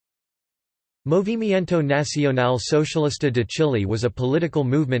Movimiento Nacional Socialista de Chile was a political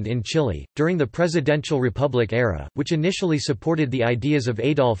movement in Chile, during the presidential republic era, which initially supported the ideas of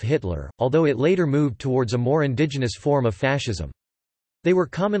Adolf Hitler, although it later moved towards a more indigenous form of fascism. They were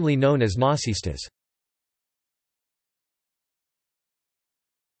commonly known as Nazistas.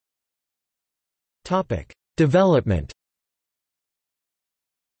 Development.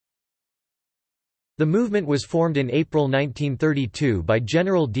 The movement was formed in April 1932 by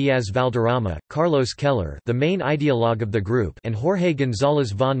General Diaz Valderrama, Carlos Keller, the main ideologue of the group, and Jorge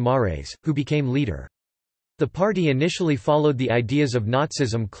González von Mares, who became leader. The party initially followed the ideas of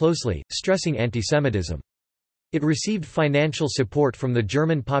Nazism closely, stressing antisemitism. It received financial support from the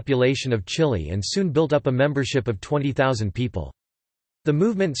German population of Chile and soon built up a membership of 20,000 people. The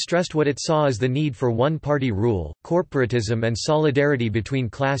movement stressed what it saw as the need for one-party rule, corporatism and solidarity between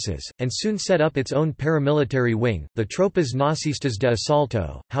classes, and soon set up its own paramilitary wing, the Tropas Nazistas de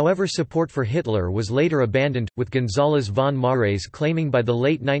Asalto. However, support for Hitler was later abandoned, with González von Mares claiming by the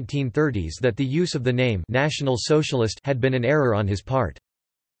late 1930s that the use of the name National Socialist had been an error on his part.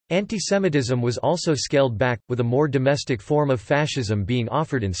 Antisemitism was also scaled back, with a more domestic form of fascism being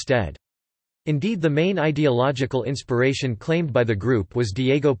offered instead. Indeed, the main ideological inspiration claimed by the group was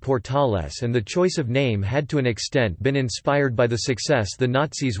Diego Portales, and the choice of name had to an extent been inspired by the success the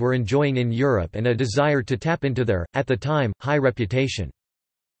Nazis were enjoying in Europe and a desire to tap into their, at the time, high reputation.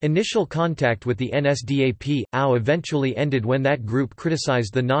 Initial contact with the NSDAP-AU eventually ended when that group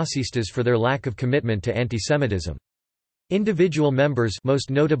criticized the Nazistas for their lack of commitment to antisemitism. Individual members, most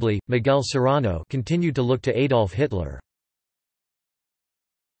notably, Miguel Serrano, continued to look to Adolf Hitler.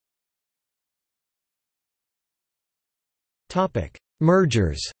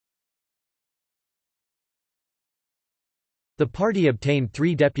 Mergers. The party obtained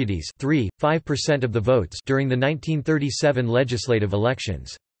 3 deputies 5% of the votes during the 1937 legislative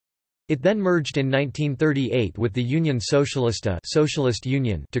elections. It then merged in 1938 with the Unión Socialista Socialist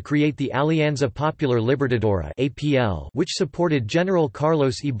Union to create the Alianza Popular Libertadora (APL), which supported General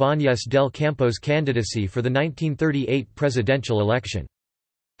Carlos Ibáñez del Campo's candidacy for the 1938 presidential election.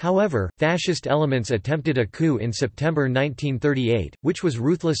 However, fascist elements attempted a coup in September 1938, which was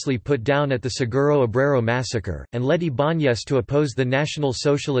ruthlessly put down at the Seguro Obrero massacre, and led Ibáñez to oppose the National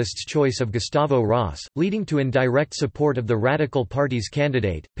Socialists' choice of Gustavo Ross, leading to indirect support of the Radical Party's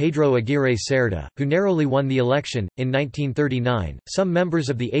candidate, Pedro Aguirre Cerda, who narrowly won the election. In 1939, some members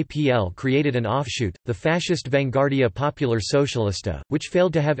of the APL created an offshoot, the fascist Vanguardia Popular Socialista, which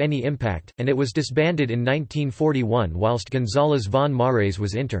failed to have any impact, and it was disbanded in 1941 whilst González von Mares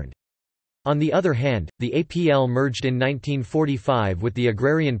was interned. On the other hand, the APL merged in 1945 with the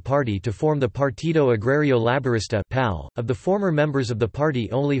Agrarian Party to form the Partido Agrario Laborista (PAL). Of the former members of the party,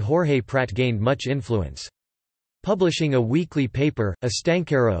 only Jorge Prat gained much influence. Publishing a weekly paper,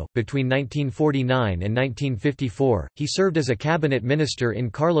 Estanquero, between 1949 and 1954, he served as a cabinet minister in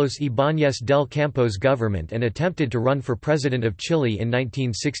Carlos Ibáñez del Campo's government and attempted to run for president of Chile in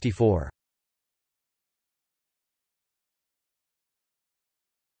 1964.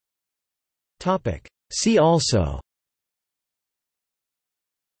 See also: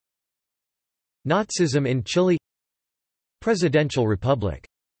 Nazism in Chile, Presidential Republic.